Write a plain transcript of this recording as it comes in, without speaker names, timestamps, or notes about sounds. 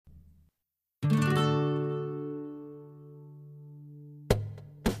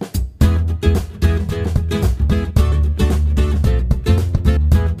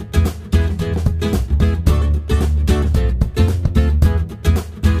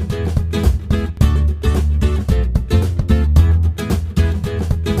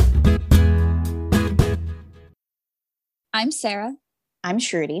I'm Sarah. I'm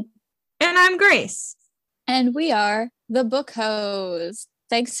Shruti. And I'm Grace. And we are the Book Hoes.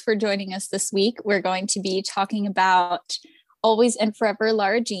 Thanks for joining us this week. We're going to be talking about Always and Forever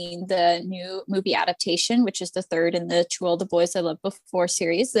Lara Jean, the new movie adaptation, which is the third in the To All the Boys I Loved Before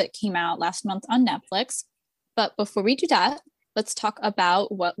series that came out last month on Netflix. But before we do that, let's talk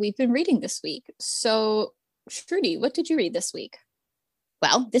about what we've been reading this week. So, Shruti, what did you read this week?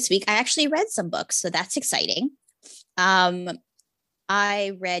 Well, this week I actually read some books, so that's exciting.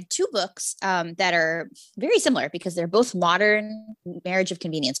 I read two books that are very similar because they're both modern marriage of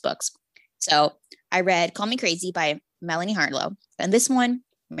convenience books. So I read Call Me Crazy by Melanie Harlow, and this one,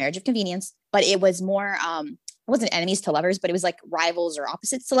 Marriage of Convenience, but it was more, it wasn't enemies to lovers, but it was like rivals or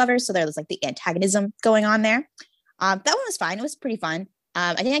opposites to lovers. So there was like the antagonism going on there. That one was fine. It was pretty fun.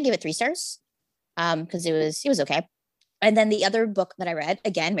 I think I gave it 3 stars because it was okay. And then the other book that I read,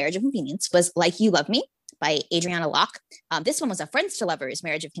 again, Marriage of Convenience, was Like You Love Me by Adriana Locke. This one was a Friends to Lovers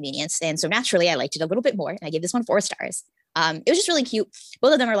Marriage of Convenience. And so naturally, I liked it a little bit more. And I gave this one 4 stars. It was just really cute.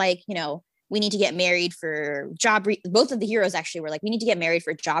 Both of them are like, we need to get married for job. Both of the heroes actually were like, we need to get married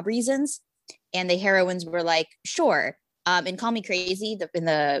for job reasons. And the heroines were like, sure. And Call Me Crazy,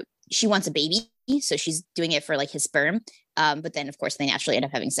 she wants a baby. So she's doing it for like his sperm. But then, of course, they naturally end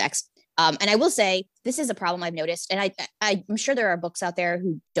up having sex. And I will say, this is a problem I've noticed. And I'm sure there are books out there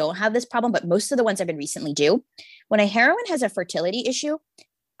who don't have this problem, but most of the ones I've been recently do. When a heroine has a fertility issue,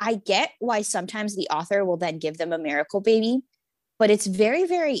 I get why sometimes the author will then give them a miracle baby, but it's very,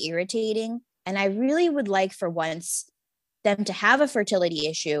 very irritating. And I really would like for once them to have a fertility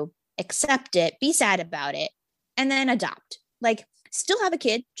issue, accept it, be sad about it, and then adopt. Like, still have a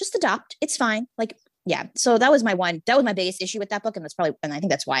kid, just adopt. It's fine. Like, yeah. So that was my biggest issue with that book. And I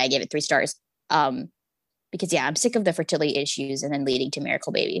think that's why I gave it 3 stars. Because yeah, I'm sick of the fertility issues and then leading to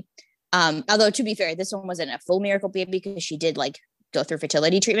miracle baby. Although to be fair, this one wasn't a full miracle baby because she did like go through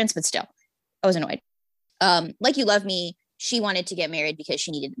fertility treatments, but still I was annoyed. Like You Love Me, she wanted to get married because she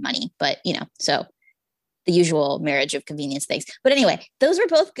needed money, but so the usual marriage of convenience things. But anyway, those were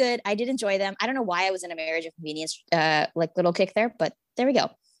both good. I did enjoy them. I don't know why I was in a marriage of convenience, like little kick there, but there we go.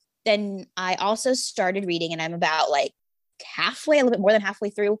 Then I also started reading, and I'm about like a little bit more than halfway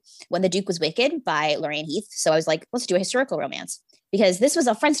through, When the Duke Was Wicked by Lorraine Heath. So I was like, let's do a historical romance, because this was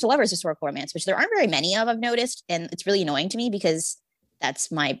a Friends to Lovers historical romance, which there aren't very many of, I've noticed. And it's really annoying to me because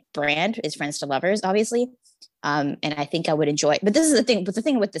that's my brand, is Friends to Lovers, obviously. And I think I would enjoy it. But this is the thing. But the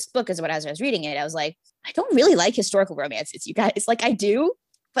thing with this book is, as I was reading it, I was like, I don't really like historical romances, you guys. Like, I do.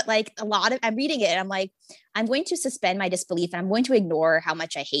 But like I'm reading it and I'm like, I'm going to suspend my disbelief and I'm going to ignore how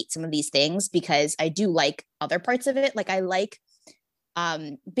much I hate some of these things, because I do like other parts of it. Like I like,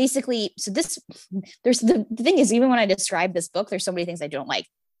 basically, so there's the thing is, even when I describe this book, there's so many things I don't like.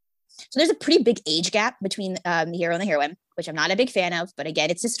 So there's a pretty big age gap between the hero and the heroine, which I'm not a big fan of, but again,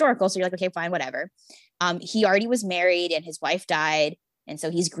 it's historical. So you're like, okay, fine, whatever. He already was married and his wife died. And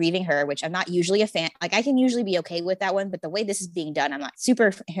so he's grieving her, which I'm not usually a fan. Like I can usually be okay with that one, but the way this is being done, I'm not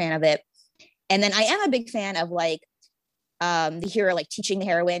super fan of it. And then I am a big fan of like the hero, like teaching the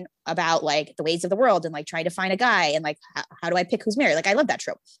heroine about like the ways of the world and like trying to find a guy and like, how do I pick who's married? Like, I love that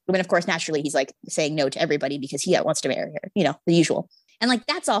trope. But then of course, naturally he's like saying no to everybody because he wants to marry her, the usual. And like,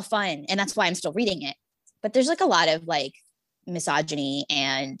 that's all fun. And that's why I'm still reading it. But there's like a lot of like misogyny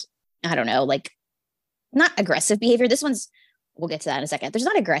and I don't know, like not aggressive behavior. We'll get to that in a second. There's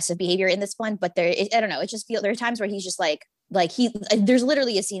not aggressive behavior in this one, but I don't know. It just feels, there are times where he's just like there's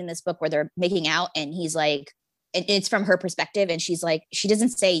literally a scene in this book where they're making out and he's like, and it's from her perspective. And she's like, she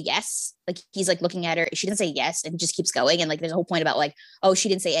doesn't say yes. Like he's like looking at her. She doesn't say yes. And he just keeps going. And like, there's a whole point about like, oh, she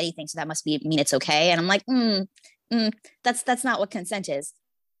didn't say anything. So that must mean it's okay. And I'm like, that's not what consent is.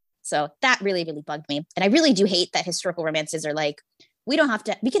 So that really, really bugged me. And I really do hate that historical romances are like, we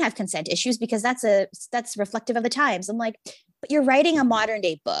can have consent issues because that's reflective of the times. I'm like, but you're writing a modern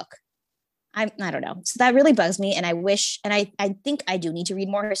day book. I don't know. So that really bugs me. And I wish, and I think I do need to read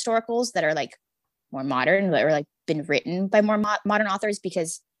more historicals that are like more modern, that are like been written by more modern authors,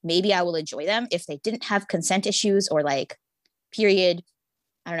 because maybe I will enjoy them if they didn't have consent issues or like period.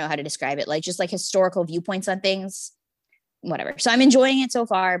 I don't know how to describe it. Like just like historical viewpoints on things, whatever. So I'm enjoying it so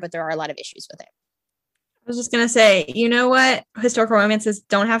far, but there are a lot of issues with it. I was just going to say, you know what? Historical romances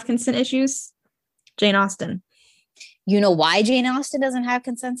don't have consent issues. Jane Austen. You know why Jane Austen doesn't have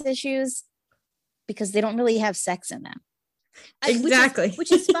consent issues? Because they don't really have sex in them. Exactly.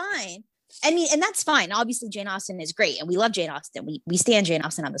 Which is fine. I mean, and that's fine. Obviously, Jane Austen is great. And we love Jane Austen. We stand Jane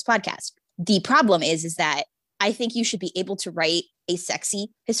Austen on this podcast. The problem is that I think you should be able to write a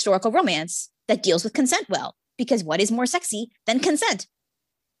sexy historical romance that deals with consent well. Because what is more sexy than consent?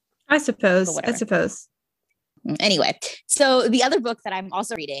 I suppose. Anyway, so the other book that I'm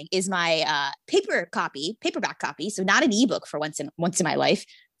also reading is my paperback copy. So not an ebook for once in my life,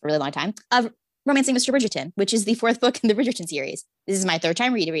 for a really long time, of Romancing Mr. Bridgerton, which is the fourth book in the Bridgerton series. This is my third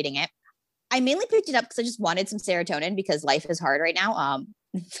time reading it. I mainly picked it up because I just wanted some serotonin because life is hard right now.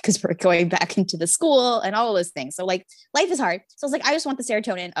 Because we're going back into the school and all of those things. So like life is hard. So I was like, I just want the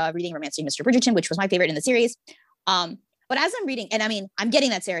serotonin of reading Romancing Mr. Bridgerton, which was my favorite in the series. But as I'm reading, and I mean, I'm getting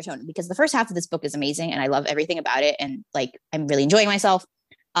that serotonin because the first half of this book is amazing and I love everything about it. And like, I'm really enjoying myself.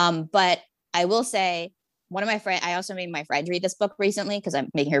 But I will say I also made my friend read this book recently because I'm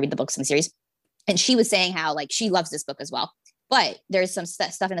making her read the books in the series. And she was saying how like, she loves this book as well. But there's some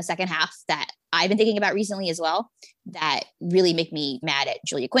stuff in the second half that I've been thinking about recently as well that really make me mad at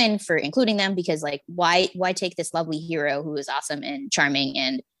Julia Quinn for including them because like, why take this lovely hero who is awesome and charming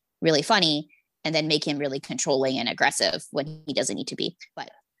and really funny and then make him really controlling and aggressive when he doesn't need to be.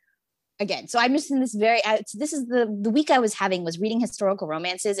 But again, so I'm just in this this is the week I was having was reading historical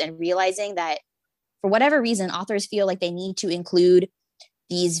romances and realizing that for whatever reason, authors feel like they need to include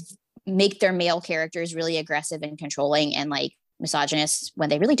make their male characters really aggressive and controlling and like misogynist when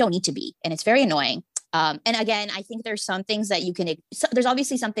they really don't need to be. And it's very annoying. And again, I think there's some things that there's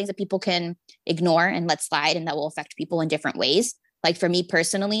obviously some things that people can ignore and let slide and that will affect people in different ways. Like for me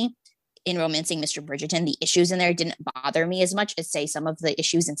personally, in Romancing Mr. Bridgerton, the issues in there didn't bother me as much as say some of the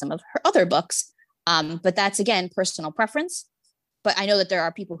issues in some of her other books. But that's again, personal preference. But I know that there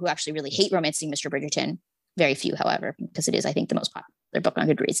are people who actually really hate Romancing Mr. Bridgerton. Very few, however, because it is, I think, the most popular book on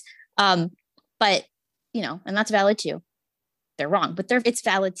Goodreads. But you know, and that's valid too. They're wrong, but it's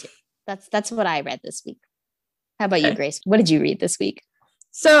valid too. That's what I read this week. How about you, Grace? What did you read this week?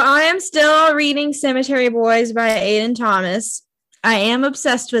 So I am still reading Cemetery Boys by Aiden Thomas. I am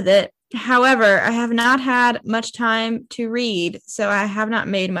obsessed with it. However, I have not had much time to read, so I have not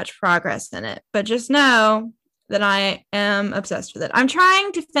made much progress in it. But just know that I am obsessed with it. I'm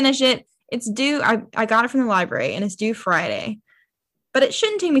trying to finish it. It's due. I got it from the library, and it's due Friday. But it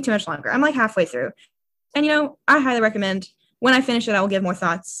shouldn't take me too much longer. I'm like halfway through. And, you know, I highly recommend when I finish it, I will give more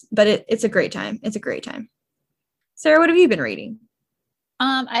thoughts. But it's a great time. It's a great time. Sarah, what have you been reading?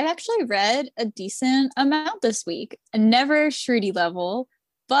 I've actually read a decent amount this week. Never Shruti level,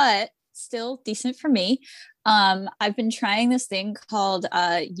 but still decent for me. I've been trying this thing called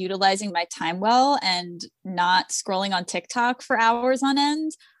utilizing my time well and not scrolling on TikTok for hours on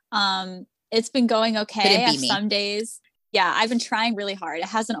end. It's been going okay. Some days. Yeah, I've been trying really hard. It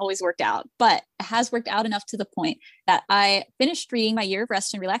hasn't always worked out, but it has worked out enough to the point that I finished reading My Year of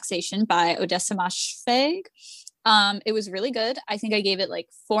Rest and Relaxation by Odessa Moshfegh. It was really good. I think I gave it like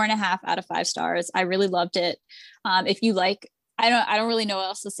 4.5 out of 5 stars. I really loved it. If you like, I don't really know what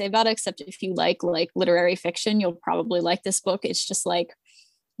else to say about it, except if you like literary fiction, you'll probably like this book. It's just like,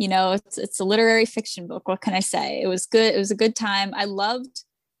 you know, it's a literary fiction book. What can I say? It was good. It was a good time. I loved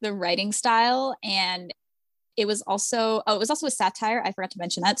the writing style, and it was also a satire. I forgot to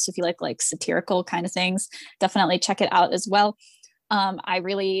mention that. So if you like satirical kind of things, definitely check it out as well. I'm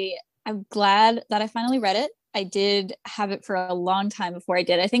glad that I finally read it. I did have it for a long time before I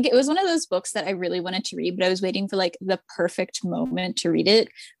did. I think it was one of those books that I really wanted to read, but I was waiting for like the perfect moment to read it.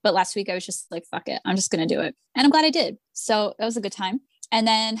 But last week I was just like, fuck it, I'm just going to do it. And I'm glad I did. So that was a good time. And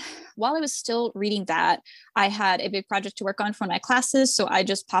then while I was still reading that, I had a big project to work on for my classes. So I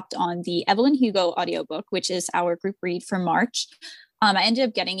just popped on the Evelyn Hugo audiobook, which is our group read for March. I ended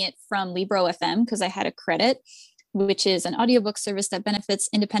up getting it from Libro FM because I had a credit, which is an audiobook service that benefits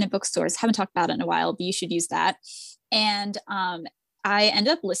independent bookstores. Haven't talked about it in a while, but you should use that. And I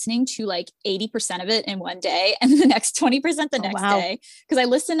ended up listening to like 80% of it in one day and the next 20% the next day, because I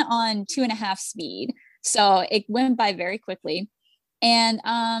listen on 2.5 speed. So it went by very quickly. And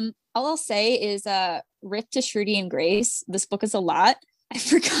all I'll say is rip to Shruti and Grace. This book is a lot. I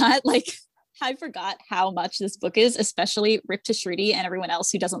forgot how much this book is, especially rip to Shruti and everyone else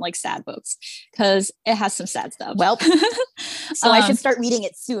who doesn't like sad books, because it has some sad stuff. Well, so I should start reading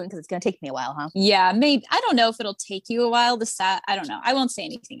it soon because it's going to take me a while, huh? Yeah, maybe. I don't know if it'll take you a while. I don't know. I won't say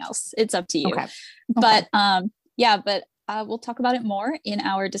anything else. It's up to you. Okay. But we'll talk about it more in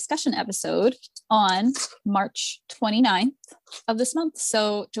our discussion episode on March 29th of this month.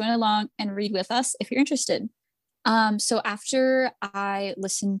 So join along and read with us if you're interested. So after I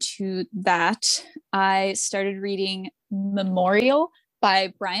listened to that, I started reading Memorial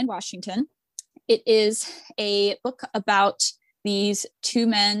by Brian Washington. It is a book about these two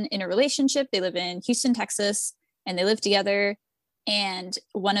men in a relationship. They live in Houston, Texas, and they live together. And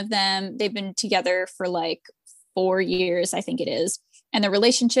one of them, they've been together for like 4 years, I think it is. And the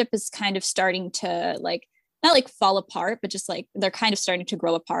relationship is kind of starting to like not like fall apart, but just like they're kind of starting to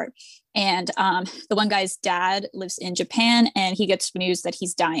grow apart. And the one guy's dad lives in Japan, and he gets news that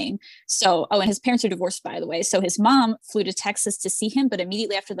he's dying. So, and his parents are divorced, by the way. So his mom flew to Texas to see him, but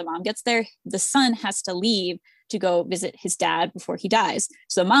immediately after the mom gets there, the son has to leave to go visit his dad before he dies.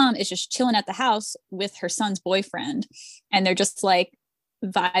 So the mom is just chilling at the house with her son's boyfriend, and they're just like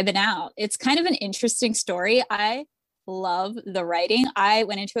vibing out. It's kind of an interesting story. I love the writing. I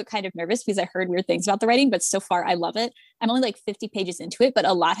went into it kind of nervous because I heard weird things about the writing, but so far I love it. I'm only like 50 pages into it, but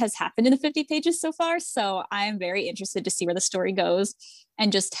a lot has happened in the 50 pages so far. So I'm very interested to see where the story goes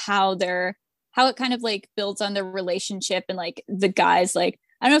and just how it kind of like builds on their relationship. And like the guy's like,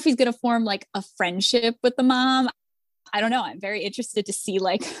 I don't know if he's going to form like a friendship with the mom. I don't know. I'm very interested to see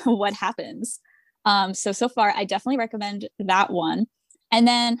like what happens. So far I definitely recommend that one. And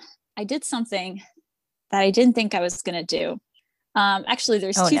then I did something that I didn't think I was going to do. Actually,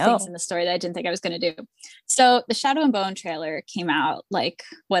 there's two things in the story that I didn't think I was going to do. So the Shadow and Bone trailer came out like,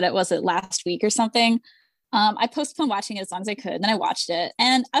 last week or something. I postponed watching it as long as I could. And then I watched it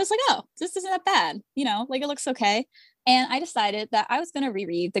and I was like, oh, this isn't that bad. You know, like it looks okay. And I decided that I was going to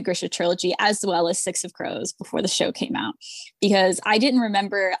reread the Grisha trilogy as well as Six of Crows before the show came out, because I didn't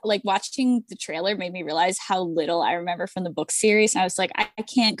remember, like watching the trailer made me realize how little I remember from the book series. And I was like, I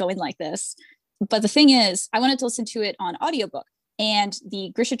can't go in like this. But the thing is, I wanted to listen to it on audiobook, and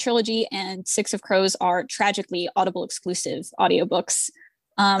the Grisha trilogy and Six of Crows are tragically Audible exclusive audiobooks,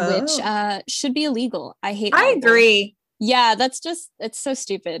 which should be illegal. I hate Audible. I agree. Yeah, it's so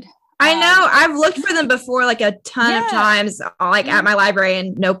stupid. I know. I've looked for them before, like a ton of times, like at my library,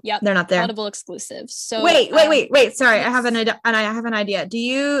 and nope, they're not there. Audible exclusive. So wait. Sorry, yes. I have an idea.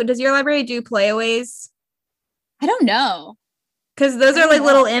 Does your library do playaways? I don't know. Because those are like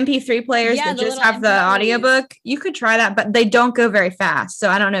little MP3 players that just have the audiobook. You could try that, but they don't go very fast. So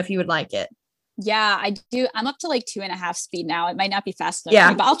I don't know if you would like it. Yeah, I do. I'm up to like 2.5 speed now. It might not be fast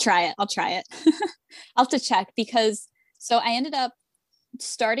enough, but I'll try it. I'll have to check, because so I ended up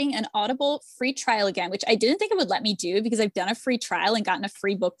starting an Audible free trial again, which I didn't think it would let me do because I've done a free trial and gotten a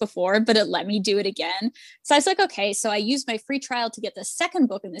free book before, but it let me do it again. So I was like, okay, so I used my free trial to get the second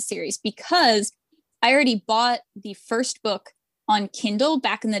book in the series, because I already bought the first book on Kindle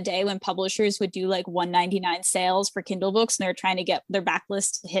back in the day when publishers would do like $1.99 sales for Kindle books, and they were trying to get their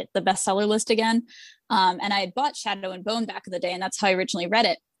backlist to hit the bestseller list again. And I had bought Shadow and Bone back in the day, and that's how I originally read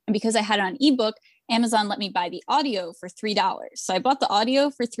it. And because I had it on ebook, Amazon let me buy the audio for $3. So I bought the audio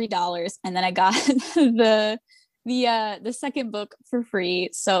for $3, and then I got the second book for free.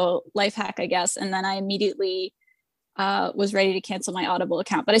 So life hack, I guess. And then I immediately was ready to cancel my Audible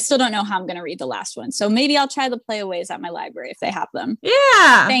account, but I still don't know how I'm going to read the last one. So maybe I'll try the playaways at my library if they have them.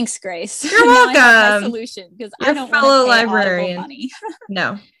 Yeah. Thanks, Grace. You're welcome. My solution, because I don't fellow want to pay librarian. Audible money.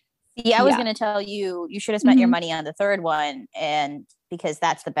 No. Yeah, I was going to tell you should have spent your money on the third one, and because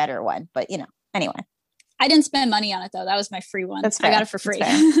that's the better one. But anyway. I didn't spend money on it though. That was my free one. I got it for free.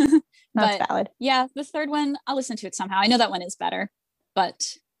 That's valid. Yeah, the third one, I'll listen to it somehow. I know that one is better,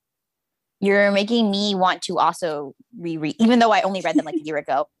 but you're making me want to also reread, even though I only read them like a year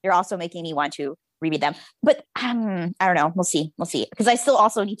ago. You're also making me want to reread them. But I don't know. We'll see. Because I still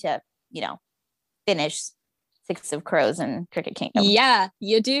also need to, finish Six of Crows and Cricket Kingdom. Yeah,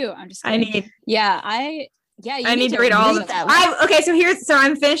 you do. I'm just kidding. I need to read all of them. So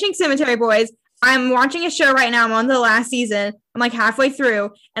I'm finishing Cemetery Boys. I'm watching a show right now. I'm on the last season. I'm like halfway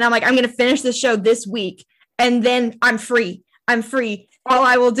through, and I'm like, I'm going to finish the show this week, and then I'm free. All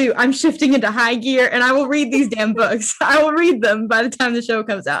I will do, I'm shifting into high gear, and I will read these damn books. I will read them by the time the show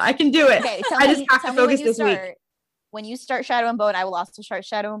comes out. I can do it. Okay, I just have to focus this week. When you start Shadow and Bone, I will also start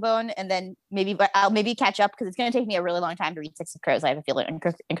Shadow and Bone, and then I'll maybe catch up, because it's going to take me a really long time to read Six of Crows. I have a feeling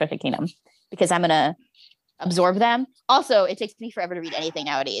in Crooked Kingdom, because I'm going to absorb them. Also, it takes me forever to read anything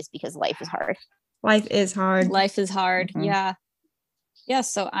nowadays because life is hard. Life is hard. Mm-hmm. Yeah.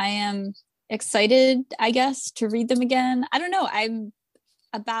 So I am excited, I guess, to read them again. I don't know. I'm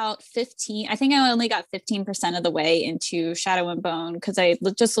about 15. I think I only got 15% of the way into Shadow and Bone, because I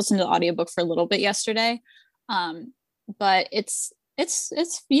just listened to the audiobook for a little bit yesterday. But it's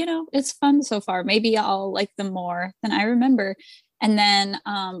it's fun so far. Maybe I'll like them more than I remember. And then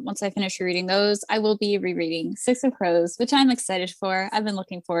once I finish reading those, I will be rereading Six of Crows, which I'm excited for. I've been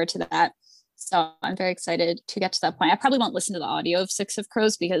looking forward to that. So I'm very excited to get to that point. I probably won't listen to the audio of Six of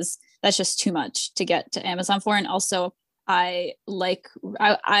Crows, because that's just too much to get to Amazon for. And also I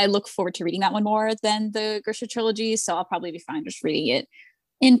look forward to reading that one more than the Grisha trilogy. So I'll probably be fine just reading it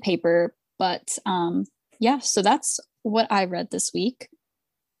in paper. But so that's what I read this week.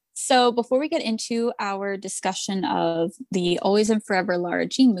 So before we get into our discussion of the Always and Forever Lara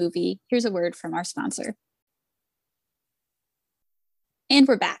Jean movie, here's a word from our sponsor. And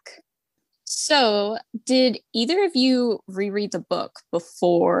we're back. So, did either of you reread the book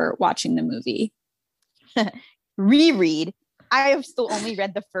before watching the movie? Reread. I have still only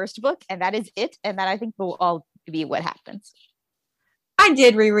read the first book, and that is it. And that I think will all be what happens. I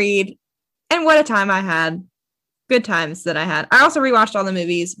did reread, and what a time I had. Good times that I had. I also rewatched all the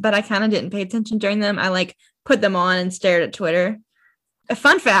movies, but I kind of didn't pay attention during them. I like put them on and stared at Twitter. A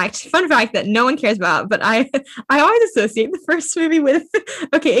fun fact that no one cares about, but I always associate the first movie with,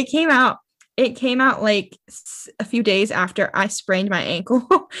 okay, it came out like a few days after I sprained my ankle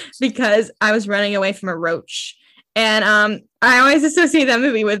because I was running away from a roach. And I always associate that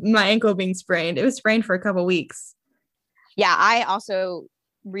movie with my ankle being sprained. It was sprained for a couple weeks. Yeah, I also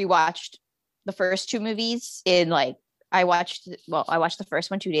rewatched the first two movies I watched the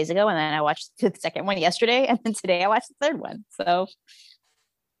first one 2 days ago, and then I watched the second one yesterday, and then today I watched the third one. So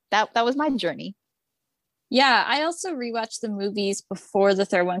that was my journey. Yeah, I also rewatched the movies before the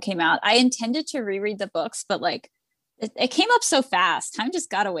third one came out. I intended to reread the books, but like it came up so fast. Time just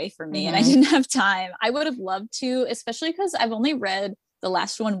got away from me and I didn't have time. I would have loved to, especially because I've only read the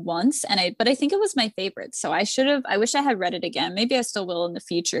last one once but I think it was my favorite. So I wish I had read it again. Maybe I still will in the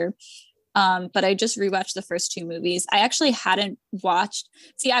future. But I just rewatched the first two movies. I actually hadn't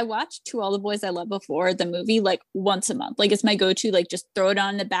I watched To All the Boys I Loved Before, the movie, like once a month. Like it's my go-to, like just throw it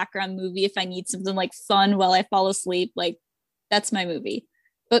on the background movie if I need something like fun while I fall asleep. Like that's my movie.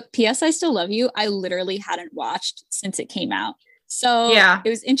 But P.S. I Still Love You, I literally hadn't watched since it came out. So yeah, it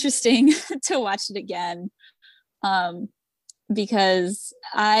was interesting to watch it again. Because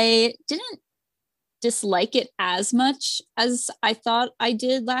I didn't dislike it as much as I thought I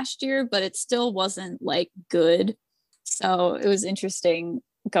did last year, but it still wasn't like good. So it was interesting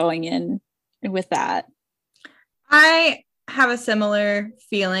going in with that. I have a similar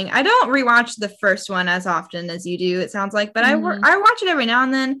feeling. I don't rewatch the first one as often as you do, it sounds like, but I watch it every now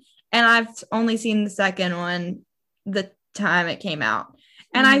and then, and I've only seen the second one the time it came out.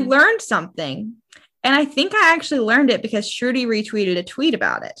 And I learned something. And I think I actually learned it because Shruti retweeted a tweet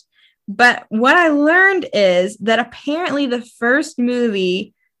about it. But what I learned is that apparently the first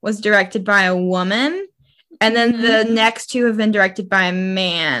movie was directed by a woman, and then the next two have been directed by a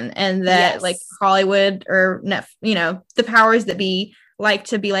man, and that like Hollywood or, the powers that be like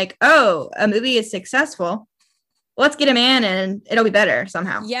to be like, oh, a movie is successful, let's get a man and it'll be better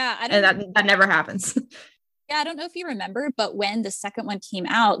somehow. Yeah. And that never happens. Yeah, I don't know if you remember, but when the second one came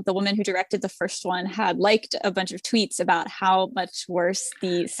out, the woman who directed the first one had liked a bunch of tweets about how much worse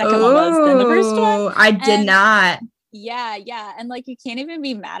the second one was than the first one. I did not. Yeah. And like, you can't even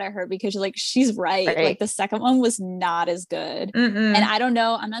be mad at her because like, she's right. Like the second one was not as good. And I don't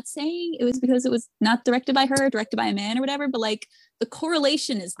know, I'm not saying it was because it was not directed by her, directed by a man or whatever, but like the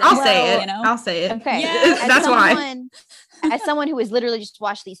correlation is there. I'll say it. Okay. Yeah. That's why. As someone who has literally just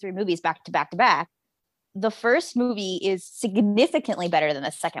watched these three movies back to back to back, the first movie is significantly better than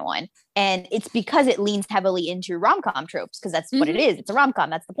the second one. And it's because it leans heavily into rom-com tropes, because that's what it is. It's a rom-com.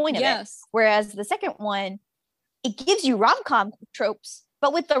 That's the point of it. Whereas the second one, it gives you rom-com tropes,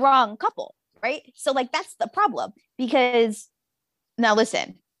 but with the wrong couple, right? So like, that's the problem. Because now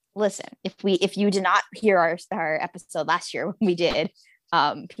listen, if you did not hear our episode last year when we did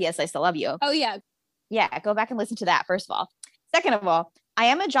P.S. I Still Love You. Oh yeah. Yeah. Go back and listen to that, first of all. Second of all, I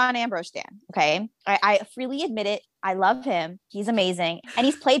am a John Ambrose stan. Okay. I freely admit it. I love him. He's amazing. And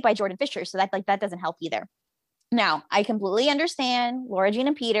he's played by Jordan Fisher. So that doesn't help either. Now, I completely understand Laura Jean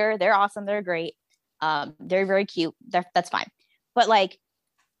and Peter. They're awesome. They're great. They're very cute. That's fine. But like,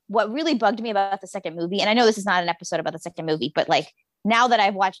 what really bugged me about the second movie, and I know this is not an episode about the second movie, but like, now that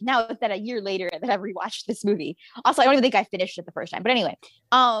a year later that I've rewatched this movie, also, I don't even think I finished it the first time. But anyway,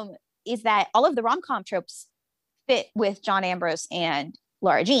 is that all of the rom-com tropes fit with John Ambrose and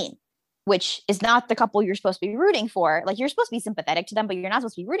Laura Jean, which is not the couple you're supposed to be rooting for. Like, you're supposed to be sympathetic to them, but you're not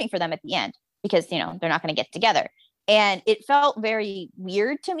supposed to be rooting for them at the end because, they're not going to get together. And it felt very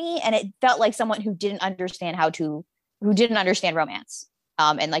weird to me. And it felt like someone who didn't understand romance,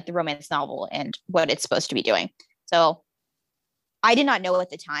 and like the romance novel and what it's supposed to be doing. So I did not know at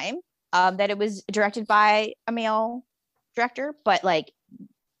the time that it was directed by a male director, but like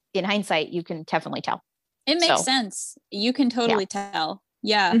in hindsight, you can definitely tell. It makes sense. You can totally tell.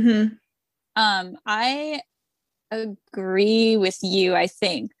 Yeah. I agree with you, I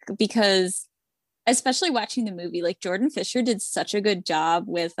think, because especially watching the movie, like Jordan Fisher did such a good job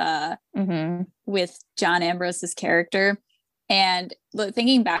with John Ambrose's character. And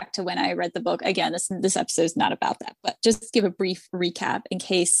thinking back to when I read the book, again, this episode is not about that, but just give a brief recap in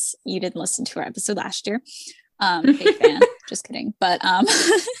case you didn't listen to our episode last year. Fake fan, just kidding. But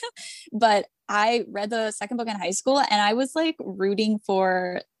I read the second book in high school and I was like rooting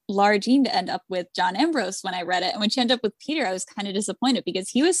for Lara Jean to end up with John Ambrose when I read it. And when she ended up with Peter, I was kind of disappointed because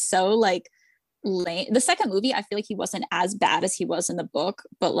he was so like lame. The second movie, I feel like he wasn't as bad as he was in the book,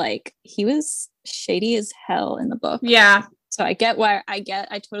 but like he was shady as hell in the book. Yeah. So I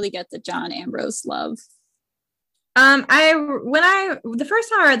totally get the John Ambrose love. The first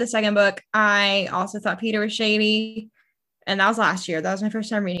time I read the second book, I also thought Peter was shady. And that was last year. That was my first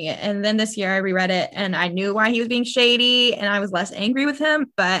time reading it. And then this year I reread it and I knew why he was being shady and I was less angry with him,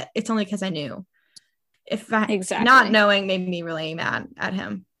 but it's only because I knew. Not knowing made me really mad at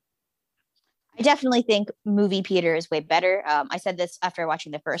him. I definitely think movie Peter is way better. I said this after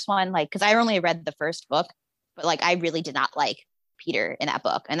watching the first one, like, because I only read the first book, but like I really did not like Peter in that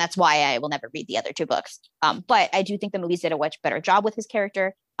book. And that's why I will never read the other two books. But I do think the movies did a much better job with his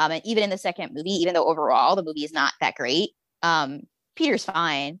character. And even in the second movie, even though overall the movie is not that great, Peter's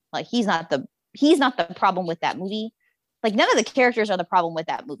fine. Like he's not the problem with that movie. Like none of the characters are the problem with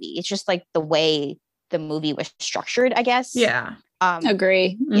that movie. It's just like the way the movie was structured, I guess. Yeah.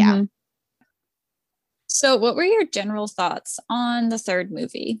 Agree. Yeah. Mm-hmm. So what were your general thoughts on the third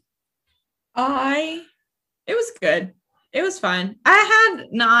movie? It was good. It was fun. I had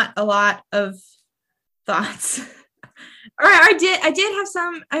not a lot of thoughts. All right, I did have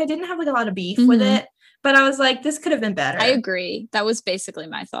some. I didn't have like a lot of beef with it, but I was like, this could have been better. I agree. That was basically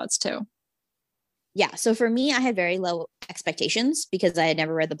my thoughts too. Yeah. So for me, I had very low expectations because I had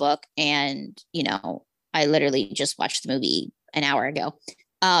never read the book, and I literally just watched the movie an hour ago.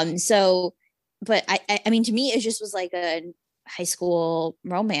 But I mean, to me, it just was like a high school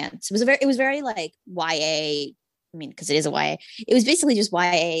romance. It was very like YA. I mean, because it is a YA. It was basically just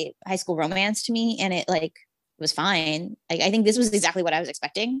YA high school romance to me, and it was fine. Like I think this was exactly what I was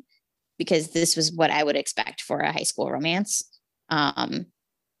expecting because this was what I would expect for a high school romance. And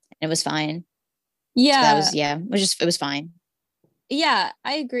it was fine. Yeah. So it was fine. Yeah,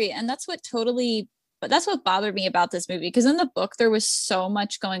 I agree. And that's what bothered me about this movie. Because in the book, there was so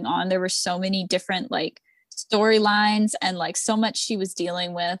much going on. There were so many different like storylines and like so much she was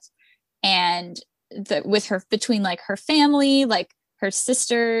dealing with. And with her between like her family, like her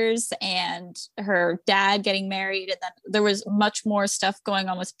sisters and her dad getting married. And then there was much more stuff going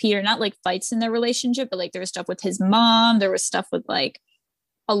on with Peter, not like fights in their relationship, but like there was stuff with his mom. There was stuff with like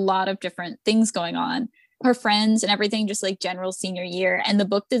a lot of different things going on, her friends and everything, just like general senior year. And the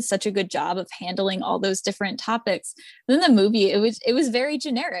book did such a good job of handling all those different topics. Then the movie, it was very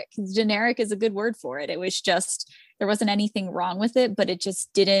generic. Generic is a good word for it. It was just, there wasn't anything wrong with it, but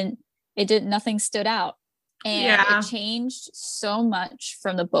nothing stood out. And it changed so much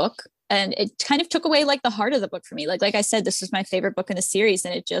from the book. And it kind of took away like the heart of the book for me. Like I said, this was my favorite book in the series.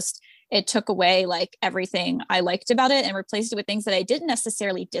 And it took away like everything I liked about it and replaced it with things that I didn't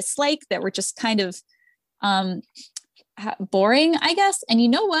necessarily dislike that were just kind of boring, I guess. And you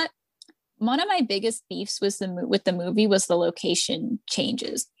know what? One of my biggest beefs with the movie was the location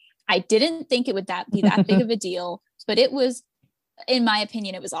changes. I didn't think it would be that big of a deal, but it was, in my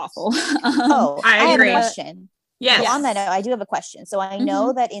opinion, it was awful. I agree. Have a question. Yes. So on that note, I do have a question. So I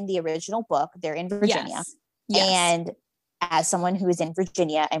know that in the original book, they're in Virginia. Yes. And as someone who is in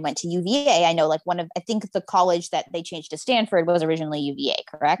Virginia and went to UVA, I know like I think the college that they changed to Stanford was originally UVA,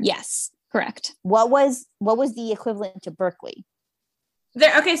 correct? Yes, correct. What was the equivalent to Berkeley?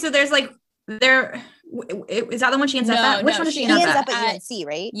 So there's like is that the one she ends up at? Which one does she end up at? UNC,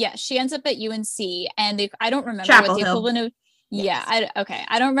 right? Yeah, she ends up at UNC, and I don't remember Chapel what the Hill. equivalent of. Yes. Yeah,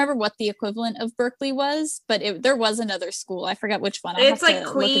 I don't remember what the equivalent of Berkeley was, but there was another school. I forgot which one. It's like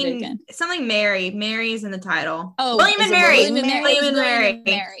Queen, something Mary. Mary's in the title. Oh, William and Mary. William and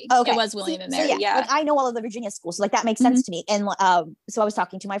Mary. Okay. It was William and Mary. So yeah. Like, I know all of the Virginia schools, so like that makes sense to me. And so I was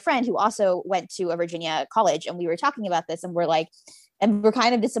talking to my friend who also went to a Virginia college, and we were talking about this, and we're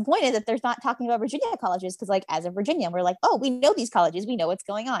kind of disappointed that there's not talking about Virginia colleges because like as a Virginian, we're like, oh, we know these colleges, we know what's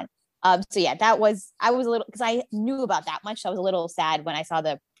going on. So yeah, I was a little, because I knew about that much. So I was a little sad when I saw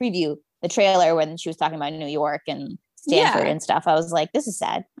the trailer when she was talking about New York and Stanford and stuff. I was like, this is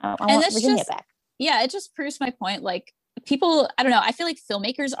sad. I want Virginia back. Yeah, it just proves my point. Like people, I don't know, I feel like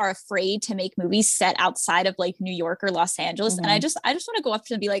filmmakers are afraid to make movies set outside of like New York or Los Angeles. And I just want to go up to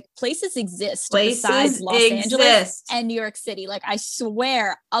them and be like, places exist besides Los Angeles and New York City. Like I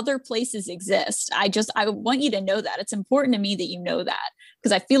swear other places exist. I want you to know that. It's important to me that you know that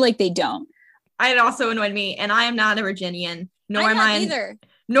because I feel like they don't. It also annoyed me, and I am not a Virginian, nor am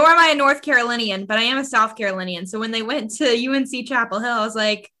I a North Carolinian, but I am a South Carolinian. So when they went to UNC Chapel Hill, I was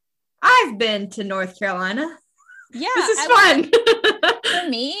like, I've been to North Carolina. Yeah, This is fun. For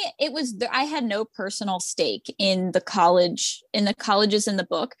me, it was I had no personal stake in the colleges in the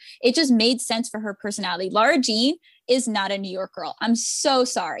book. It just made sense for her personality. Lara Jean is not a New York girl. I'm so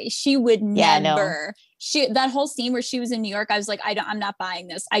sorry. She would never. That whole scene where she was in New York, I was like, I'm not buying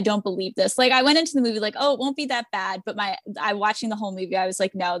this. I don't believe this. Like, I went into the movie like, oh, it won't be that bad. But I watching the whole movie, I was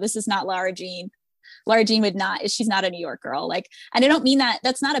like, no, this is not Lara Jean. Lara Jean she's not a New York girl. Like, and I don't mean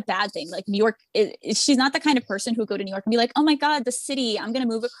that's not a bad thing. Like, New York, she's not the kind of person who would go to New York and be like, oh my God, the city, I'm going to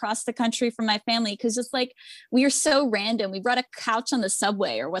move across the country from my family. Cause it's like, we are so random. We brought a couch on the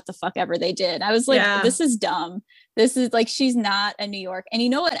subway or what the fuck ever they did. I was like, This is dumb. This is like, she's not a New York. And you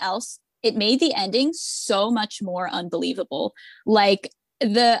know what else? It made the ending so much more unbelievable. Like,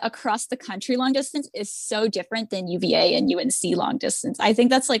 the across the country long distance is so different than UVA and UNC long distance. I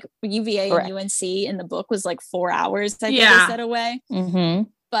think that's like UVA and UNC in the book was like 4 hours. I think they said away. Mm-hmm.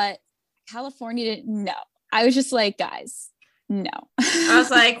 But California didn't. No, I was just like, guys, no. I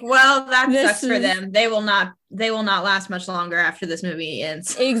was like, well, that sucks for them. They will not last much longer after this movie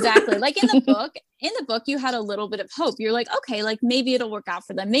ends. Exactly. Like in the book, you had a little bit of hope. You're like, okay, like maybe it'll work out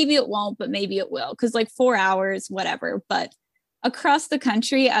for them. Maybe it won't, but maybe it will. Cause like 4 hours, whatever. But across the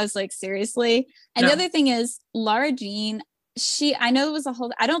country, I was like, seriously. And the other thing is Lara Jean, I know it was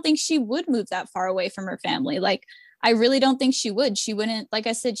I don't think she would move that far away from her family. Like, I really don't think she would. She wouldn't, like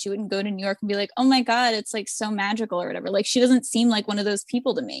I said, she wouldn't go to New York and be like, oh my God, it's like so magical or whatever. Like, she doesn't seem like one of those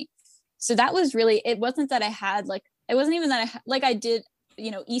people to me. So that was really, it wasn't that I had like, it wasn't even that I did,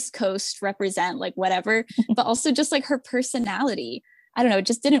 East Coast represent like whatever, but also just like her personality. I don't know, it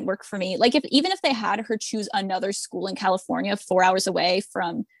just didn't work for me. Like, even if they had her choose another school in California 4 hours away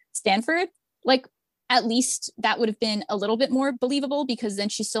from Stanford, like, at least that would have been a little bit more believable, because then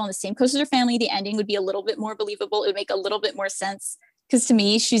she's still on the same coast as her family. The ending would be a little bit more believable. It would make a little bit more sense. Because to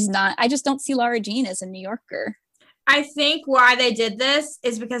me, I just don't see Lara Jean as a New Yorker. I think why they did this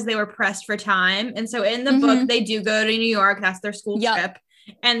is because they were pressed for time. And so in the book, they do go to New York. That's their school trip.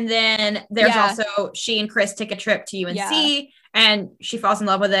 And then there's also she and Chris take a trip to UNC and she falls in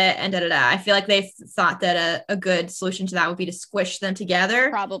love with it and da-da-da. I feel like they thought that a good solution to that would be to squish them together.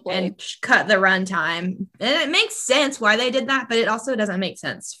 Probably. And cut the runtime. And it makes sense why they did that, but it also doesn't make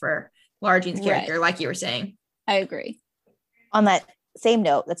sense for Lara Jean's character, like you were saying. I agree. On that same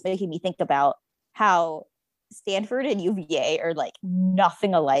note, that's making me think about how Stanford and UVA are like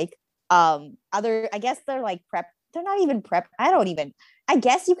nothing alike. I guess they're like prep. They're not even prep. I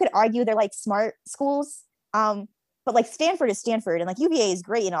guess you could argue they're like smart schools. But like Stanford is Stanford and like UVA is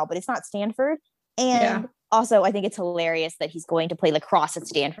great and all, but it's not Stanford. And also I think it's hilarious that he's going to play lacrosse at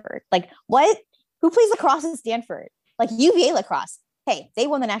Stanford. Like, what? Who plays lacrosse at Stanford? Like, UVA lacrosse. Hey, they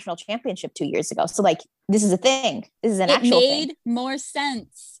won the national championship 2 years ago. So like, this is a thing. This is an actual thing. It made more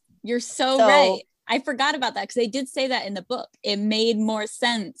sense. You're so right. I forgot about that because they did say that in the book. It made more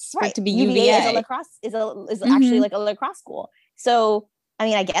sense for it to be UVA. Is actually like a lacrosse school. So, I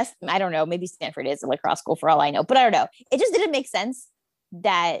mean, I guess, I don't know, maybe Stanford is a lacrosse school for all I know, but I don't know. It just didn't make sense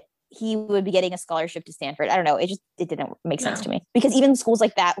that he would be getting a scholarship to Stanford. I don't know. It didn't make sense to me, because even schools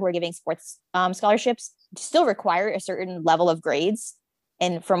like that who are giving sports scholarships still require a certain level of grades.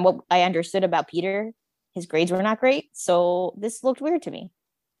 And from what I understood about Peter, his grades were not great. So this looked weird to me.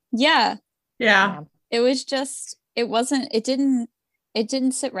 Yeah. Yeah. It was just, it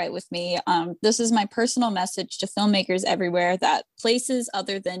didn't sit right with me. This is my personal message to filmmakers everywhere, that places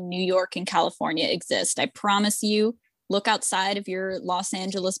other than New York and California exist. I promise you, look outside of your Los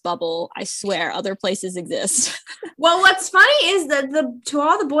Angeles bubble. I swear other places exist. Well, what's funny is that To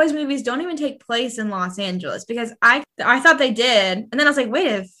All the Boys movies don't even take place in Los Angeles, because I thought they did. And then I was like, wait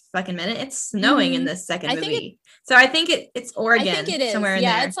a fucking minute. It's snowing in this second movie. So I think it's Oregon. I think it is. Somewhere in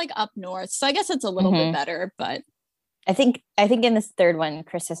there. It's like up north. So I guess it's a little bit better, but I think in this third one,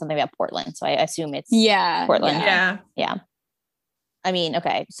 Chris says something about Portland. So I assume it's Portland. Yeah. I mean,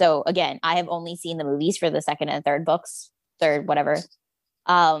 okay. So again, I have only seen the movies for the second and third books, whatever.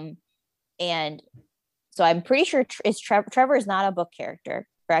 And so I'm pretty sure Trevor is not a book character,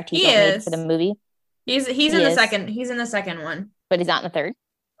 correct? He's only for the movie. He's in the second. He's in the second one, but he's not in the third.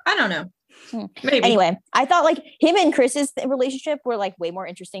 I don't know. Maybe. Anyway, I thought like him and Chris's relationship were like way more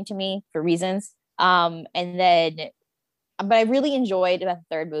interesting to me for reasons. But I really enjoyed about the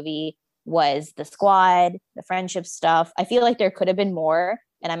third movie was the squad, the friendship stuff. I feel like there could have been more,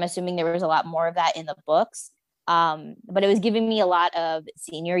 and I'm assuming there was a lot more of that in the books. But it was giving me a lot of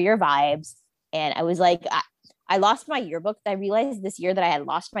senior year vibes. And I was like, I lost my yearbook. I realized this year that I had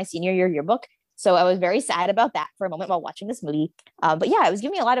lost my senior year yearbook. So I was very sad about that for a moment while watching this movie. But yeah, it was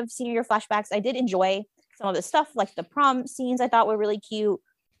giving me a lot of senior year flashbacks. I did enjoy some of the stuff, like the prom scenes I thought were really cute.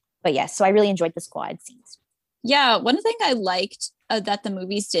 But yes, so I really enjoyed the squad scenes. Yeah, one thing I liked that the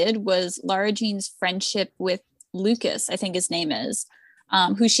movies did was Lara Jean's friendship with Lucas, I think his name is,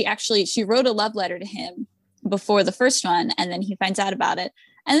 who she wrote a love letter to him before the first one, and then he finds out about it.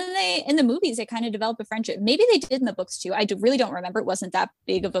 And then in the movies, they kind of develop a friendship. Maybe they did in the books too. Really don't remember. It wasn't that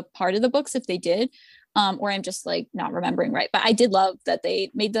big of a part of the books if they did, or I'm just like not remembering right. But I did love that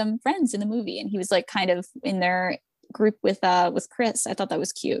they made them friends in the movie, and he was like kind of in their group with Chris. I thought that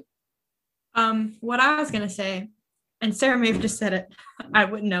was cute. What I was gonna say, and Sarah may have just said it, I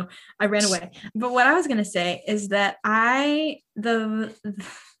wouldn't know. I ran away. But what I was gonna say is that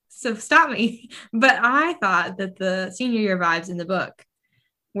so stop me. But I thought that the senior year vibes in the book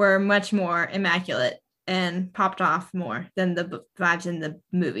were much more immaculate and popped off more than the vibes in the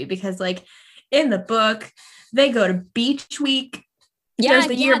movie, because like in the book they go to beach week. Yeah, there's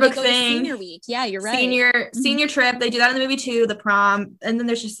the yearbook thing. Senior week. Yeah, you're right. Senior trip. They do that in the movie too, the prom. And then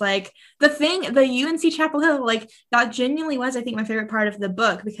there's just like the UNC Chapel Hill, like that genuinely was, I think, my favorite part of the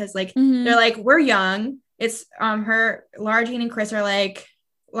book, because like they're like, we're young. It's Lara Jean and Chris are like,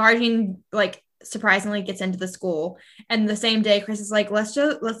 Lara Jean like surprisingly gets into the school, and the same day Chris is like, let's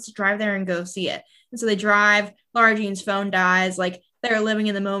drive there and go see it. And so they drive. Lara Jean's phone dies. Like, they're living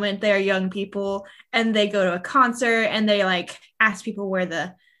in the moment. They are young people, and they go to a concert, and they like ask people where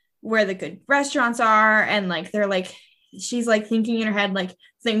the good restaurants are, and like they're like, she's like thinking in her head like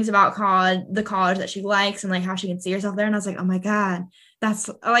things about the college that she likes, and like how she can see herself there. And I was like, oh my god,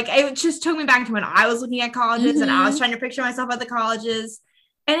 that's like, it just took me back to when I was looking at colleges and I was trying to picture myself at the colleges.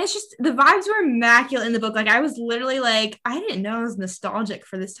 And it's just, the vibes were immaculate in the book. Like, I was literally like, I didn't know I was nostalgic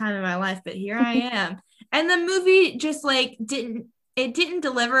for this time in my life, but here I am. And the movie just like didn't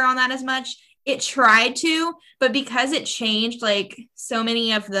deliver on that as much. It tried to, but because it changed like so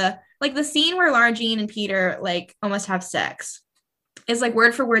many of the scene where Lara Jean and Peter like almost have sex is like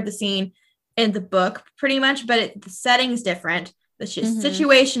word for word the scene in the book pretty much, but the setting is different. The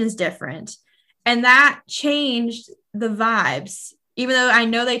situation is different. And that changed the vibes. Even though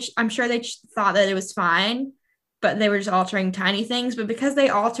I'm sure they thought that it was fine, but they were just altering tiny things. But because they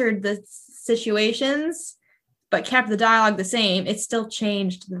altered the situations, but kept the dialogue the same, it still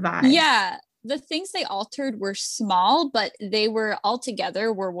changed the vibe. Yeah. The things they altered were small, but they were all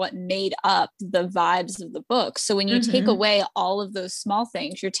together were what made up the vibes of the book. So when you take away all of those small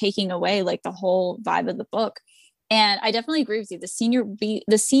things, you're taking away like the whole vibe of the book. And I definitely agree with you. The senior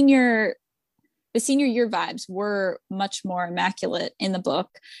year vibes were much more immaculate in the book.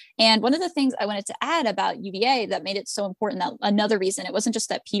 And one of the things I wanted to add about UVA that made it so important, that another reason, it wasn't just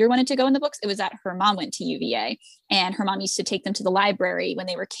that Peter wanted to go in the books, it was that her mom went to UVA, and her mom used to take them to the library when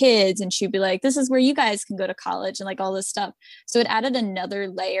they were kids. And she'd be like, this is where you guys can go to college, and like all this stuff. So it added another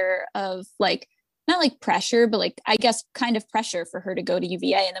layer of like, not like pressure, but like, I guess kind of pressure for her to go to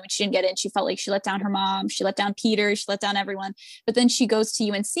UVA. And then when she didn't get in, she felt like she let down her mom, she let down Peter, she let down everyone. But then she goes to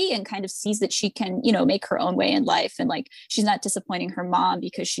UNC and kind of sees that she can, make her own way in life. And like, she's not disappointing her mom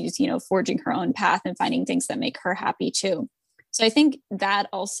because she's, forging her own path and finding things that make her happy too. So I think that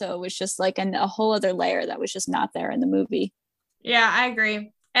also was just like a whole other layer that was just not there in the movie. Yeah, I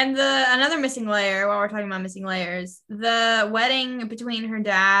agree. And another missing layer, while we're talking about missing layers, the wedding between her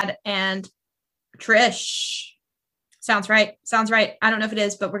dad and Trish. Sounds right. I don't know if it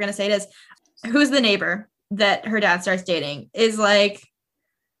is, but we're going to say it is. Who's the neighbor that her dad starts dating is like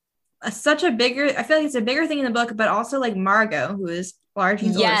I feel like it's a bigger thing in the book, but also like Margot, who is Lara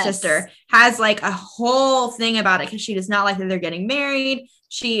Jean's older sister, has like a whole thing about it because she does not like that they're getting married.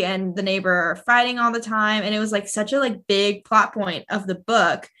 She and the neighbor are fighting all the time. And it was like such a like big plot point of the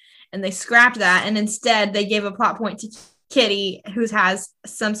book. And they scrapped that. And instead they gave a plot point to Kitty, who has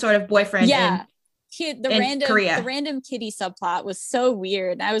some sort of boyfriend the random Kitty subplot was so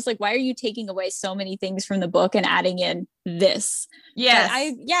weird. And I was like, why are you taking away so many things from the book and adding in this? Yes.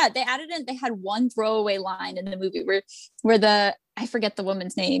 They added in, they had one throwaway line in the movie where I forget the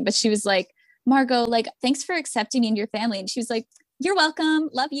woman's name, but she was like, Margot, like, thanks for accepting me into your family. And she was like, you're welcome.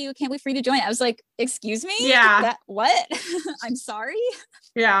 Love you. Can't wait for you to join. I was like, excuse me? Yeah. What? I'm sorry.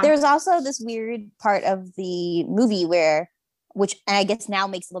 Yeah. There's also this weird part of the movie which I guess now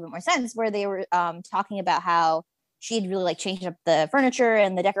makes a little bit more sense, where they were talking about how she'd really like changed up the furniture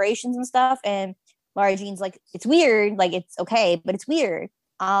and the decorations and stuff. And Lara Jean's like, it's weird. Like, it's okay, but it's weird.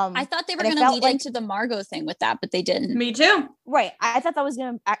 I thought they were going to lead into the Margot thing with that, but they didn't. Me too. Right. I thought that was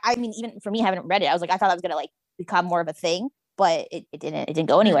going to, I mean, even for me, having read it, I was like, I thought that was going to like become more of a thing, but it didn't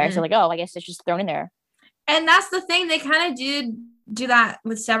go anywhere. So like, oh, I guess it's just thrown in there. And that's the thing. They kind of did do that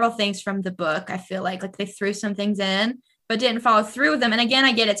with several things from the book. I feel like they threw some things in, but didn't follow through with them. And again,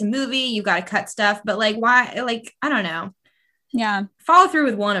 I get it's a movie, you got to cut stuff, but like, why? Like, I don't know. Yeah. Follow through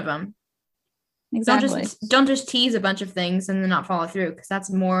with one of them. exactly. Don't just tease a bunch of things and then not follow through, because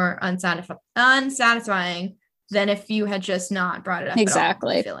that's more unsatisfying than if you had just not brought it up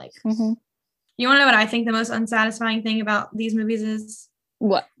exactly. at all, I feel like. Mm-hmm. You want to know what I think the most unsatisfying thing about these movies is?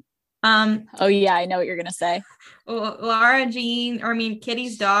 What? Oh yeah, I know what you're gonna say. Lara Jean, or I mean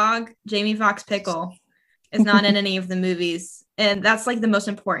Kitty's dog, Jamie Foxx Pickle, is not in any of the movies, and that's like the most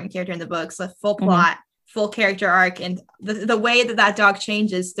important character in the books. The full plot, full character arc, and the way that dog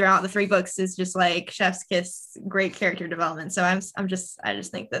changes throughout the 3 books is just like chef's kiss, great character development. So I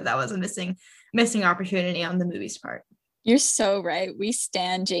just think that was a missing opportunity on the movie's part. You're so right. We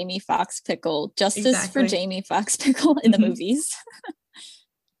stand Jamie Foxx Pickle, justice for Jamie Foxx Pickle in the movies.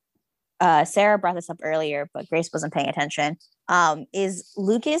 Sarah brought this up earlier, but Grace wasn't paying attention. Is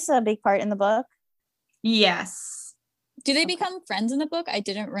Lucas a big part in the book? Yes. Do they become friends in the book? I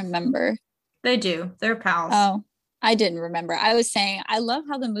didn't remember. They do. They're pals. Oh, I didn't remember. I was saying, I love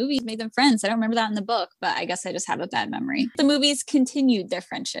how the movies made them friends. I don't remember that in the book, but I guess I just have a bad memory. The movies continued their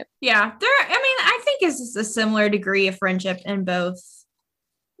friendship. Yeah. I think it's a similar degree of friendship in both.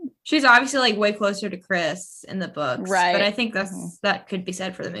 She's obviously like way closer to Chris in the books, right? But I think that could be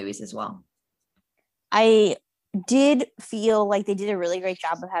said for the movies as well. I did feel like they did a really great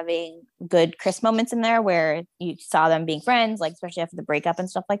job of having good Chris moments in there where you saw them being friends, like especially after the breakup and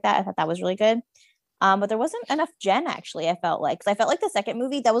stuff like that. I thought that was really good. But there wasn't enough Jen, actually, I felt like. Because I felt like the second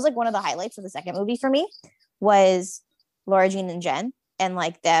movie, that was like one of the highlights of the second movie for me, was Lara Jean and Jen, and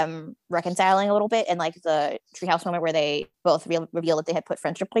like them reconciling a little bit, and like the treehouse moment where they both reveal that they had put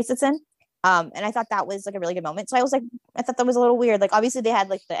friendship bracelets in. And I thought that was like a really good moment. So I thought that was a little weird. Like obviously they had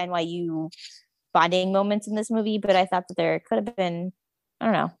like the NYU bonding moments in this movie, but I thought that there could have been, I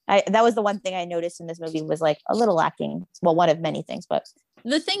don't know. That was the one thing I noticed in this movie was like a little lacking. Well, one of many things, but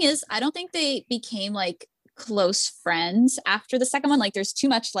the thing is, I don't think they became like close friends after the second one. Like there's too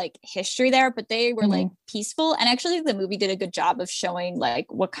much like history there, but they were like peaceful. And actually the movie did a good job of showing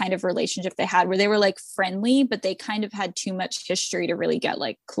like what kind of relationship they had, where they were like friendly, but they kind of had too much history to really get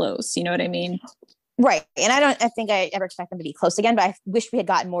like close. You know what I mean? Right. And I think I ever expect them to be close again, but I wish we had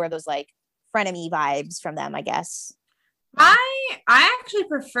gotten more of those like frenemy vibes from them, I guess. I actually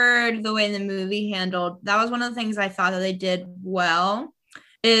preferred the way the movie handled. That was one of the things I thought that they did well,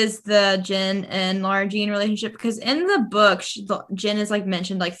 is the Jen and Lara Jean relationship, because in the book Jen is like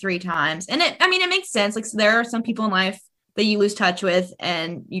mentioned like 3 times, and it makes sense. Like so there are some people in life that you lose touch with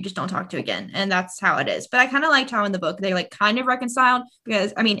and you just don't talk to again, and that's how it is. But I kind of liked how in the book they like kind of reconciled,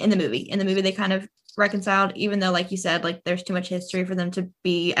 because in the movie they kind of reconciled, even though like you said, like there's too much history for them to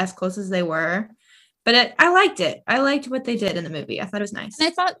be as close as they were. But I liked it. I liked what they did in the movie. I thought it was nice. And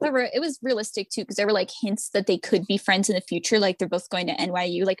I thought it was realistic too, because there were like hints that they could be friends in the future. Like they're both going to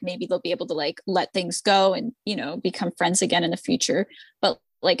NYU. Like maybe they'll be able to like let things go and, you know, become friends again in the future. But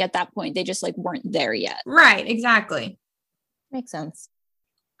like at that point, they just like weren't there yet. Right. Exactly. Makes sense.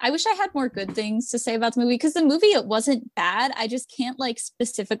 I wish I had more good things to say about the movie, because the movie, it wasn't bad. I just can't like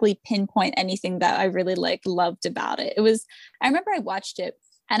specifically pinpoint anything that I really like loved about it. I remember I watched it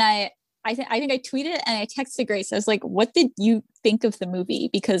and I think I tweeted and I texted Grace. I was like, what did you think of the movie?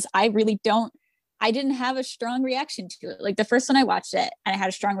 Because I didn't have a strong reaction to it. Like the first one I watched it and I had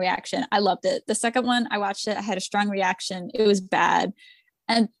a strong reaction. I loved it. The second one I watched it, I had a strong reaction. It was bad.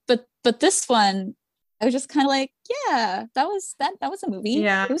 But this one, I was just kind of like, yeah, that was a movie.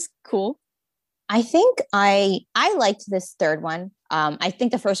 Yeah. It was cool. I think I liked this third one. I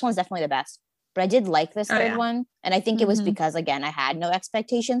think the first one was definitely the best, but I did like this third one. And I think it was because, again, I had no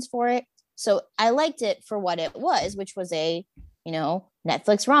expectations for it. So I liked it for what it was, which was a, you know,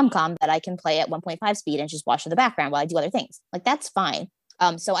 Netflix rom-com that I can play at 1.5 speed and just watch in the background while I do other things. Like, that's fine.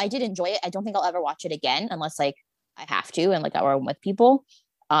 So I did enjoy it. I don't think I'll ever watch it again unless like I have to, and like or I'm with people.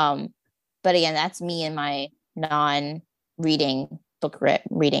 But again, that's me and my non-reading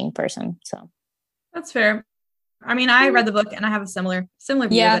reading person. So that's fair. I mean, I read the book and I have a similar view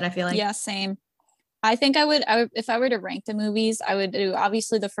of it, I feel like. Yeah, same. I think I would, if I were to rank the movies, I would do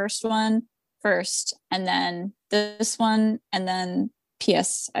obviously the first one first, and then this one, and then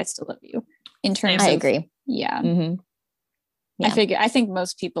P.S. I Still Love You. In terms I agree. Yeah. Mm-hmm. Yeah. I think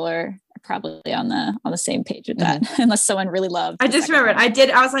most people are probably on the same page with that, unless someone really loved. I just remembered. I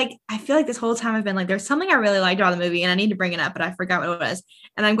was like, I feel like this whole time I've been like, there's something I really liked about the movie and I need to bring it up, but I forgot what it was.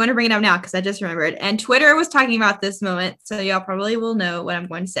 And I'm going to bring it up now because I just remembered. And Twitter was talking about this moment, so y'all probably will know what I'm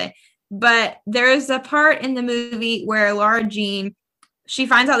going to say. But there's a part in the movie where Lara Jean, she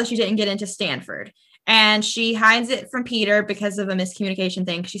finds out that she didn't get into Stanford. And she hides it from Peter because of a miscommunication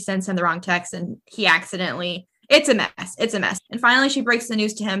thing. She sends him the wrong text and he accidentally... It's a mess. And finally, she breaks the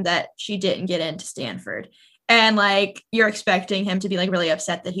news to him that she didn't get into Stanford. and like you're expecting him to be like really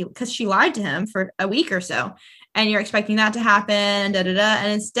upset that because she lied to him for a week or so, and you're expecting that to happen, and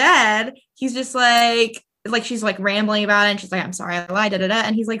and instead he's just like she's like rambling about it, and she's like, I'm sorry, I lied,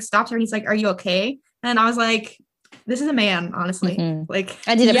 and he's like stops her, and he's like, are you okay? And I was like, this is a man, honestly. Like,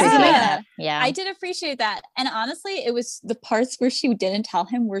 I did appreciate that. Yeah, I did appreciate that. And honestly, it was the parts where she didn't tell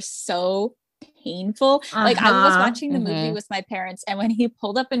him were so painful. Like, I was watching the movie with my parents, and when he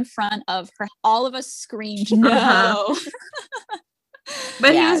pulled up in front of her, all of us screamed, no.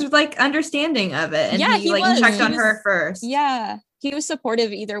 But he was like understanding of it, and he like checked on her first. Yeah, he was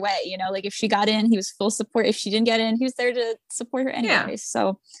supportive either way, you know, like if she got in, he was full support. If she didn't get in, he was there to support her anyway.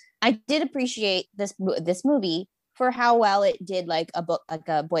 So I did appreciate this movie for how well it did like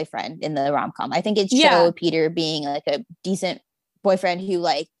a boyfriend in the rom-com. I think it showed Peter being like a decent boyfriend who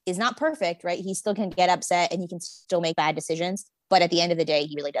like is not perfect, right? He still can get upset and he can still make bad decisions, but at the end of the day,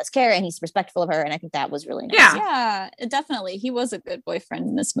 he really does care and he's respectful of her. And I think that was really nice. Yeah, definitely. He was a good boyfriend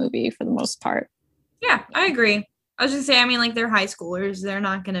in this movie for the most part. Yeah, I agree. I was just saying, I mean, like, they're high schoolers. They're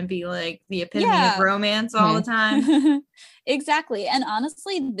not going to be like the epitome of romance all the time. Exactly. And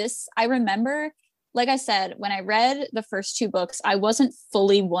honestly, I remember, like I said, when I read the first two books, I wasn't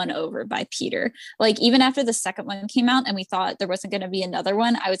fully won over by Peter. Like, even after the second one came out and we thought there wasn't going to be another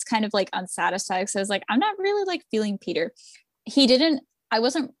one, I was kind of like unsatisfied. So I was like, I'm not really like feeling Peter. I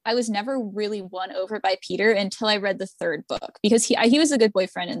was never really won over by Peter until I read the third book, because he was a good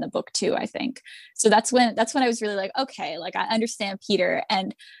boyfriend in the book too, I think. So that's when I was really like, okay, like I understand Peter.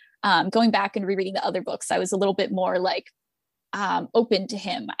 And going back and rereading the other books, I was a little bit more like open to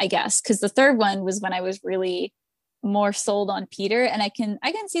him, I guess, because the third one was when I was really more sold on Peter, and I can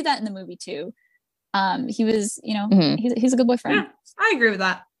see that in the movie too. He was, you know, he's a good boyfriend. Yeah, I agree with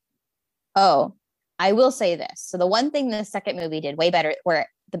that. Oh, I will say this. So the one thing the second movie did way better,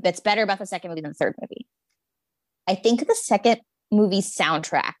 that's better about the second movie than the third movie, I think the second movie's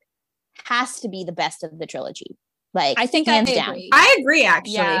soundtrack has to be the best of the trilogy. Like, I think hands down. I agree,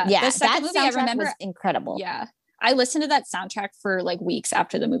 actually. Yeah, the second movie, I remember, was incredible. Yeah, I listened to that soundtrack for like weeks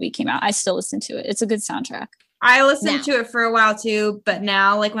after the movie came out. I still listen to it. It's a good soundtrack. I listened to it for a while too, but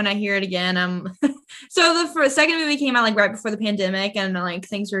now, like, when I hear it again, so the second movie came out like right before the pandemic, and like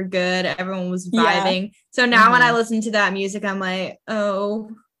things were good, everyone was vibing. So now when I listen to that music, I'm like,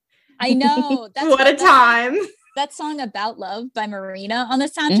 oh, I know. That's what a time. That song About Love by Marina on the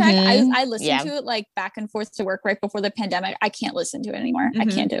soundtrack, I listened to it like back and forth to work right before the pandemic. I can't listen to it anymore. I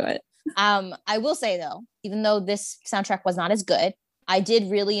can't do it. I will say though, even though this soundtrack was not as good, I did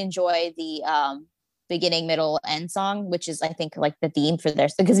really enjoy the beginning, middle, end song, which is, I think, like the theme for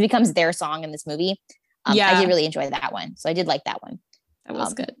because it becomes their song in this movie. I did really enjoy that one. So I did like that one. That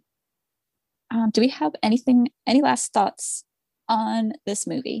was good. Do we have any last thoughts on this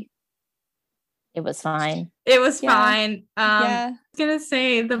movie? It was fine. It was fine. I was going to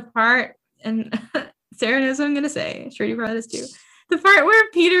say the part, and Sarah knows what I'm going to say. Shruti probably does too. The part where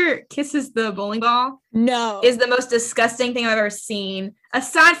Peter kisses the bowling ball is the most disgusting thing I've ever seen.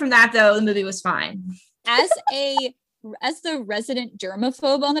 Aside from that, though, the movie was fine. As the resident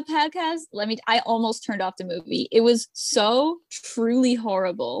germaphobe on the podcast, I almost turned off the movie. It was so truly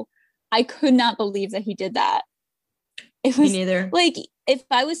horrible. I could not believe that he did that. It was, me neither. Like, if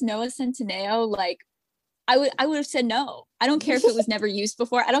I was Noah Centineo, like, I would have said no. I don't care if it was never used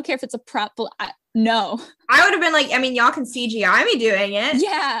before. I don't care if it's a prop. No. I would have been like, I mean, y'all can CGI me doing it.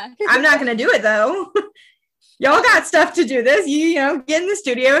 Yeah. I'm not going to do it, though. Y'all got stuff to do this. You know, get in the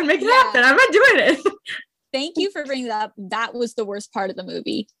studio and make it happen. I'm not doing it. Thank you for bringing that up. That was the worst part of the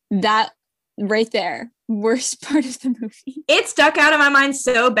movie. That right there. Worst part of the movie. It stuck out of my mind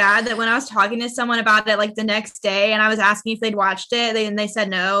so bad that when I was talking to someone about it like the next day, and I was asking if they'd watched it, they said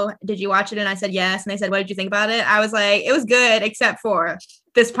no. Did you watch it? And I said yes. And they said, what did you think about it? I was like, it was good except for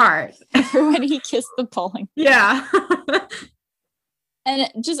this part. When he kissed the bowling. Yeah. And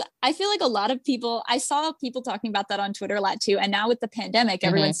I feel like a lot of people, I saw people talking about that on Twitter a lot too. And now with the pandemic,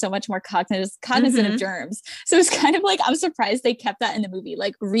 everyone's so much more cognizant of germs. So it's kind of like, I'm surprised they kept that in the movie.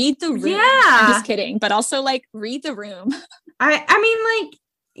 Like, read the room. Yeah. I'm just kidding. But also, like, read the room. I mean, like,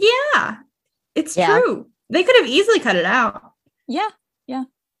 yeah, it's true. They could have easily cut it out. Yeah. Yeah.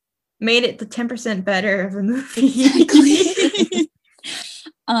 Made it the 10% better of a movie. Exactly.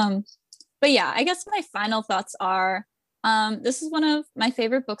 But yeah, I guess my final thoughts are, this is one of my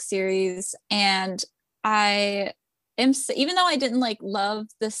favorite book series, and even though I didn't like love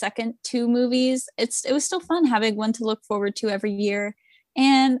the second two movies, it was still fun having one to look forward to every year.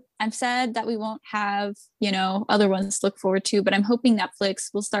 And I'm sad that we won't have, other ones to look forward to, but I'm hoping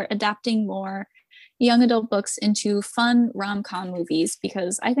Netflix will start adapting more young adult books into fun rom-com movies,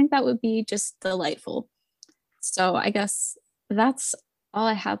 because I think that would be just delightful. So I guess that's all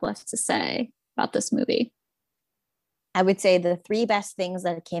I have left to say about this movie. I would say the 3 best things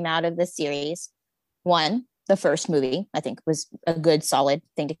that came out of this series. 1, the first movie, I think was a good, solid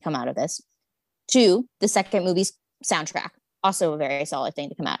thing to come out of this. 2, the second movie's soundtrack, also a very solid thing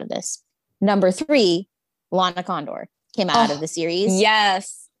to come out of this. Number 3, Lana Condor came out of the series.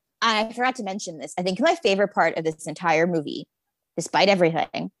 Yes. I forgot to mention this. I think my favorite part of this entire movie, despite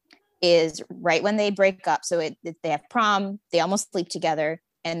everything, is right when they break up. So they have prom, they almost sleep together,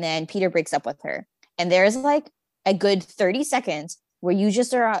 and then Peter breaks up with her. And there's like a good 30 seconds where you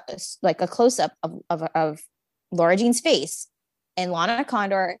just are like a close-up of Laura Jean's face, and Lana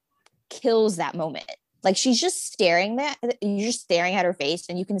Condor kills that moment. Like she's just staring you're just staring at her face,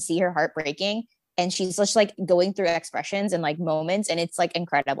 and you can see her heart breaking, and she's just like going through expressions and like moments, and it's like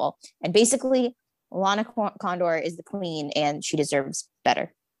incredible. And basically Lana Condor is the queen, and she deserves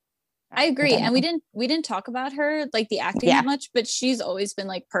better. I agree. And we didn't talk about her, like the acting that much, but she's always been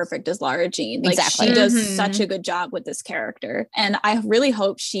like perfect as Lara Jean. Like exactly. She does such a good job with this character. And I really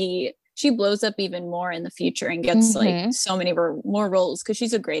hope she blows up even more in the future and gets like so many more roles, because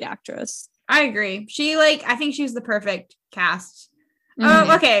she's a great actress. I agree. I think she's the perfect cast.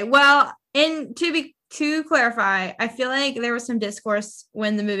 Okay. Well, to clarify, I feel like there was some discourse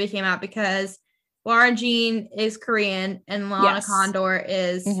when the movie came out, because Lara Jean is Korean and Lana Condor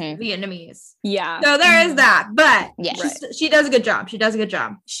is Vietnamese. Yeah. So there is that. But she does a good job. She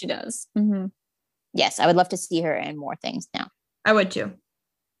does. Mm-hmm. Yes, I would love to see her in more things now. I would too.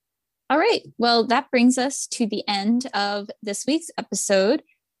 All right. Well, that brings us to the end of this week's episode.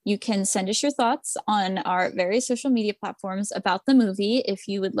 You can send us your thoughts on our various social media platforms about the movie. If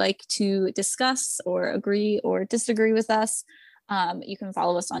you would like to discuss or agree or disagree with us, you can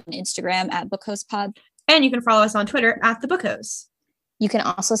follow us on Instagram at BookHostPod. And you can follow us on Twitter at The Bookhost. You can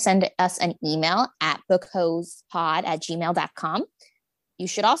also send us an email at bookhostpod@gmail.com. You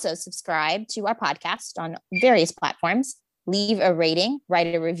should also subscribe to our podcast on various platforms, leave a rating,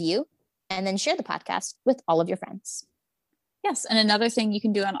 write a review, and then share the podcast with all of your friends. Yes. And another thing you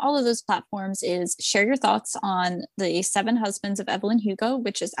can do on all of those platforms is share your thoughts on the 7 Husbands of Evelyn Hugo,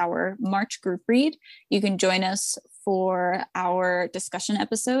 which is our March group read. You can join us for our discussion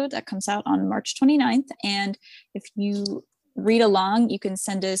episode that comes out on March 29th. And if you read along, you can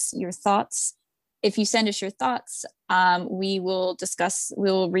send us your thoughts. If you send us your thoughts, we will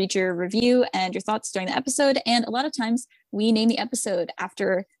read your review and your thoughts during the episode. And a lot of times we name the episode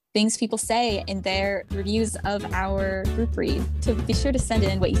after things people say in their reviews of our group read. So be sure to send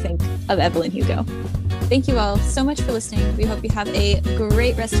in what you think of Evelyn Hugo. Thank you all so much for listening. We hope you have a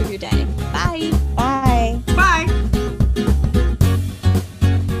great rest of your day. Bye. Bye.